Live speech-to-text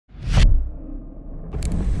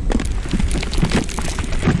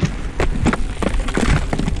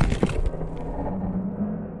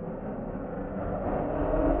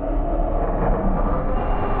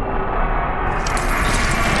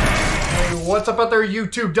What's up out there,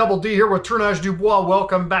 YouTube? Double D here with Tournage Dubois.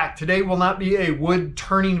 Welcome back. Today will not be a wood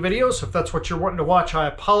turning video, so if that's what you're wanting to watch, I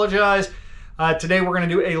apologize. Today we're going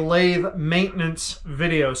to do a lathe maintenance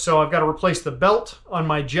video. So I've got to replace the belt on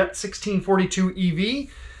my Jet 1642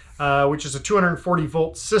 EV, which is a 240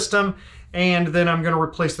 volt system. And then I'm going to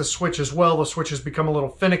replace the switch as well. The switch has become a little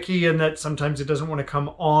finicky in that sometimes it doesn't want to come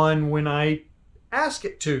on when I ask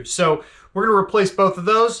it to. So we're going to replace both of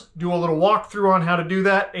those, do a little walkthrough on how to do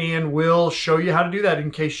that, and we'll show you how to do that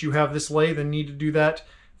in case you have this lathe and need to do that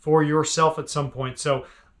for yourself at some point. So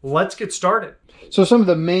let's get started. So some of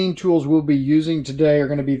the main tools we'll be using today are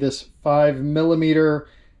going to be this 5mm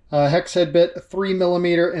hex head bit, a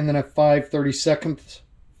 3mm, and then a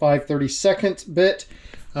 5/32 bit.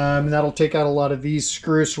 And that'll take out a lot of these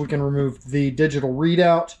screws so we can remove the digital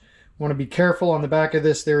readout. Want to be careful. On the back of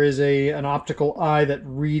this there is an optical eye that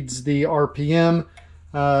reads the RPM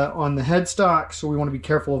on the headstock, so we want to be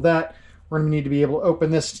careful of that. We're going to need to be able to open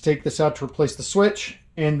this to take this out to replace the switch,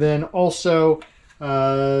 and then also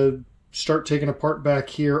start taking apart back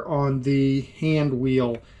here on the hand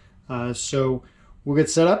wheel. So we'll get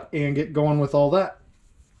set up and get going with all that.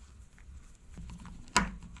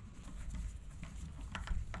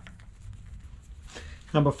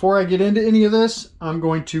 Now before I get into any of this, I'm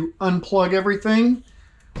going to unplug everything.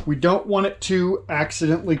 We don't want it to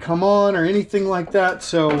accidentally come on or anything like that,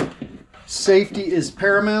 so safety is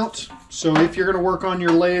paramount. So if you're going to work on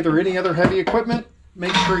your lathe or any other heavy equipment,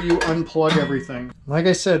 make sure you unplug everything. Like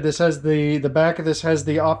I said, this has the back of this has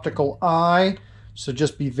the optical eye, so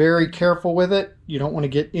just be very careful with it. You don't want to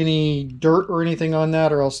get any dirt or anything on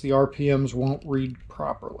that, or else the RPMs won't read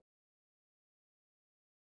properly.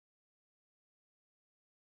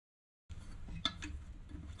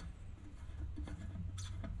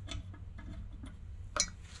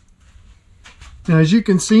 Now, as you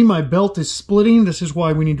can see, my belt is splitting. This is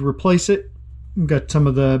why we need to replace it. We've got some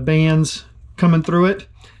of the bands coming through it,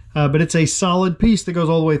 but it's a solid piece that goes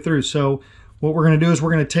all the way through. So what we're going to do is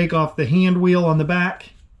we're going to take off the hand wheel on the back,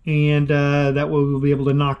 and that way we'll be able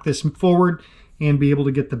to knock this forward and be able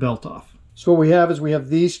to get the belt off. So what we have is we have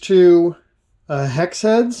these two hex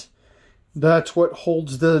heads. That's what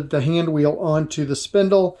holds the hand wheel onto the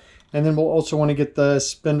spindle, and then we'll also want to get the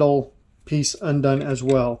spindle piece undone as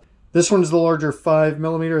well. This one is the larger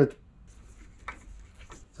 5mm. So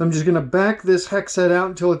I'm just going to back this hex head out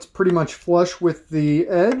until it's pretty much flush with the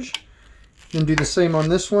edge, and do the same on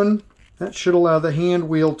this one. That should allow the hand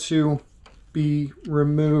wheel to be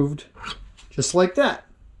removed just like that.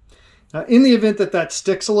 Now, in the event that that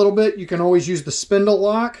sticks a little bit, you can always use the spindle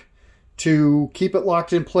lock to keep it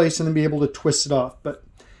locked in place and then be able to twist it off. But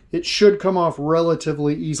it should come off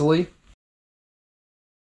relatively easily.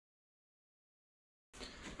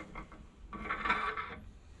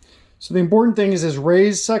 So the important thing is this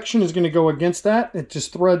raised section is going to go against that. It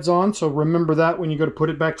just threads on, so remember that when you go to put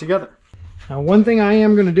it back together. Now, one thing I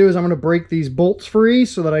am going to do is I'm going to break these bolts free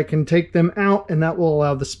so that I can take them out, and that will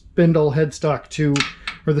allow the spindle headstock to,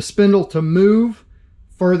 or the spindle to move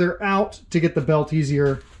further out to get the belt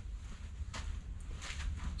easier.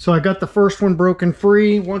 So I got the first one broken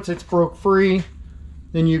free. Once it's broke free,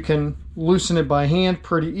 then you can loosen it by hand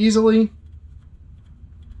pretty easily.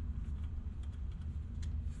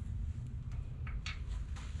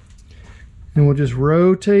 And we'll just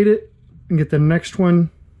rotate it and get the next one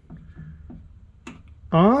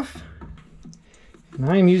off. And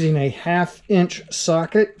I'm using a 1/2 inch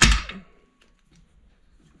socket.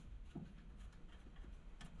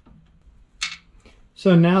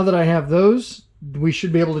 So now that I have those, we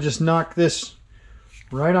should be able to just knock this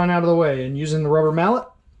right on out of the way. And using the rubber mallet,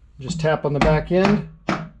 just tap on the back end.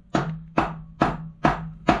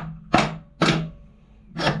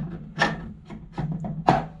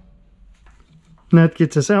 And that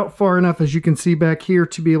gets us out far enough, as you can see back here,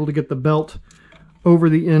 to be able to get the belt over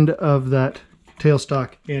the end of that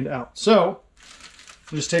tailstock and out. So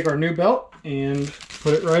we'll just take our new belt and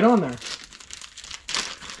put it right on there.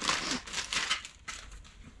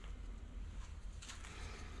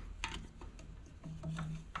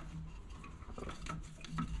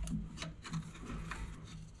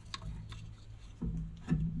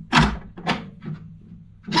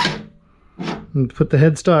 And put the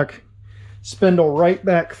headstock spindle right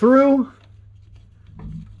back through.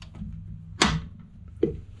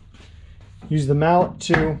 Use the mallet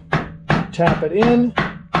to tap it in.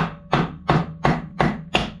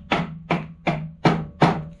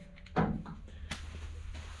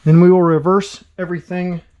 Then we will reverse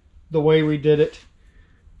everything the way we did it,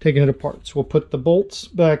 taking it apart. So we'll put the bolts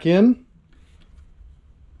back in.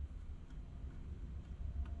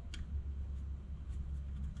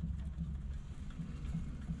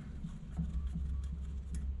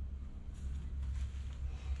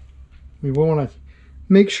 We want to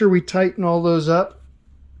make sure we tighten all those up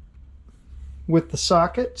with the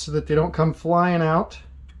socket so that they don't come flying out.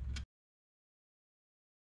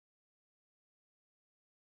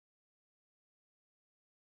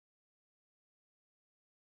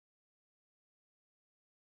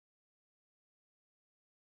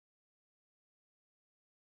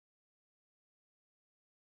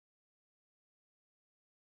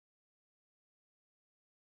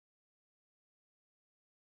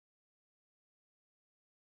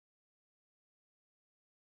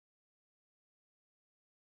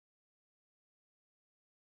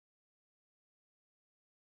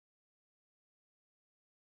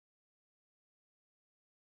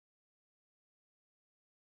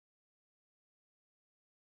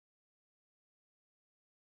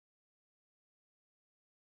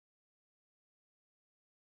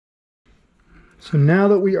 So now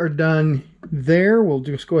that we are done there, we'll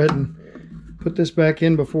just go ahead and put this back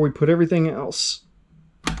in before we put everything else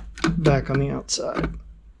back on the outside.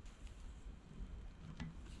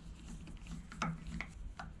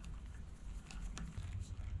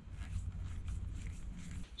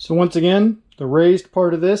 So once again, the raised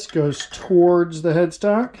part of this goes towards the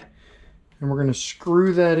headstock, and we're going to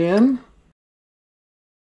screw that in.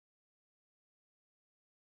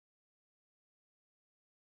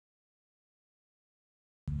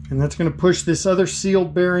 And that's going to push this other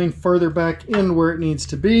sealed bearing further back in where it needs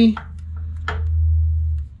to be.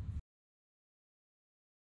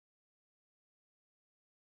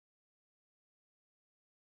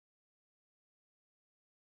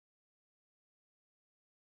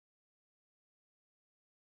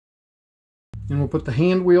 And we'll put the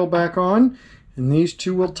hand wheel back on, and these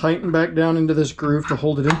two will tighten back down into this groove to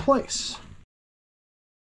hold it in place.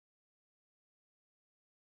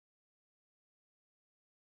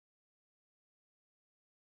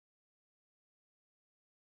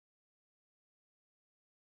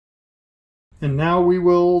 And now we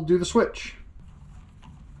will do the switch.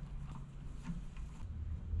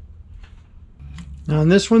 Now in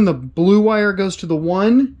this one, the blue wire goes to the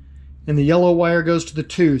 1 and the yellow wire goes to the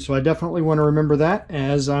 2. So I definitely want to remember that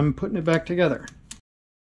as I'm putting it back together.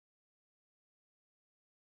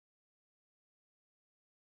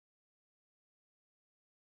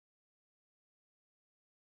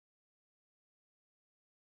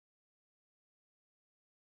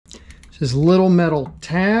 This little metal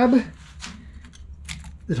tab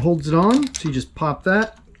that holds it on, so you just pop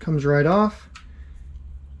that, comes right off.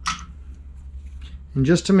 And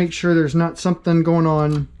just to make sure there's not something going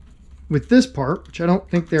on with this part, which I don't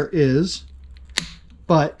think there is,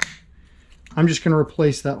 but I'm just going to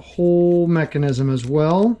replace that whole mechanism as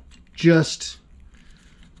well, just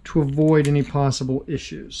to avoid any possible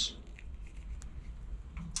issues.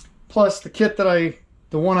 Plus the kit that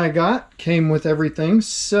the one I got came with everything,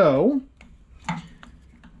 so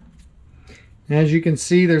as you can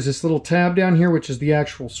see, there's this little tab down here, which is the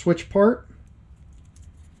actual switch part.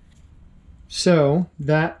 So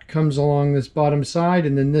that comes along this bottom side,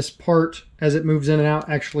 and then this part, as it moves in and out,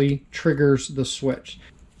 actually triggers the switch.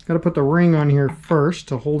 Got to put the ring on here first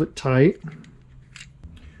to hold it tight.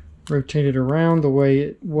 Rotate it around the way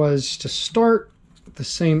it was to start, with the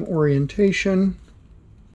same orientation.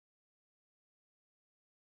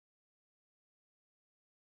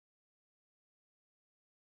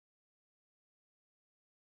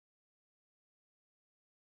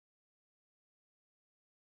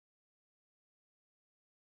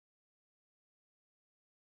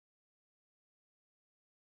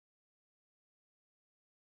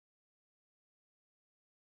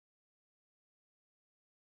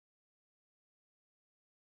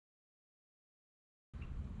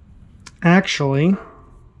 Actually,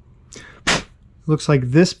 looks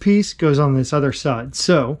like this piece goes on this other side.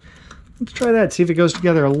 So let's try that, see if it goes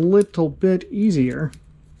together a little bit easier.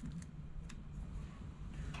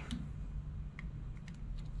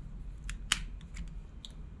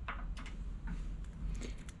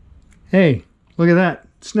 Hey, look at that.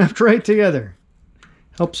 Snapped right together.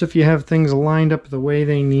 Helps if you have things lined up the way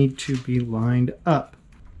they need to be lined up.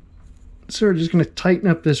 So we're just going to tighten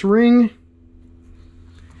up this ring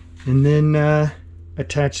and then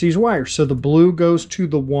attach these wires. So the blue goes to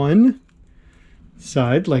the 1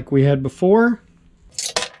 side like we had before.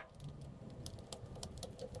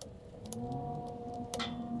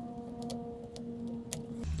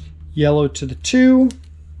 Yellow to the 2.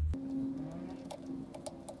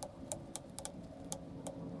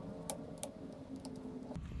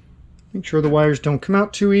 Make sure the wires don't come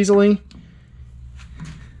out too easily.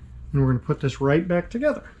 And we're going to put this right back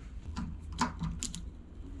together.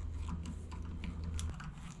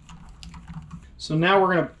 So now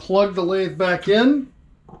we're going to plug the lathe back in.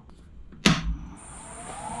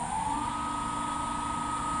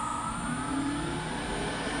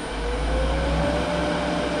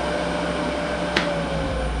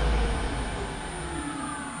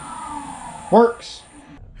 Works.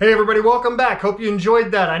 Hey everybody, welcome back. Hope you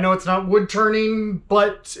enjoyed that. I know it's not wood turning,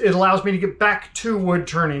 but it allows me to get back to wood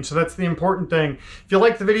turning, so that's the important thing. If you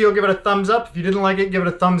liked the video, give it a thumbs up. If you didn't like it, give it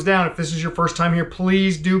a thumbs down. If this is your first time here,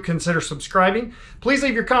 please do consider subscribing. Please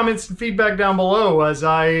leave your comments and feedback down below, as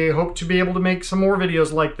I hope to be able to make some more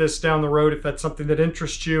videos like this down the road if that's something that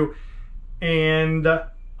interests you and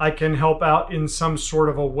I can help out in some sort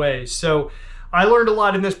of a way. So I learned a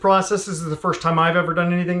lot in this process. This is the first time I've ever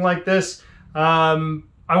done anything like this.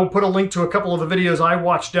 I will put a link to a couple of the videos I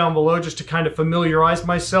watched down below just to kind of familiarize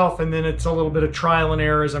myself, and then it's a little bit of trial and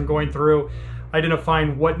error as I'm going through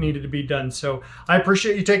identifying what needed to be done. So I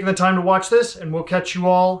appreciate you taking the time to watch this, and we'll catch you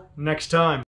all next time.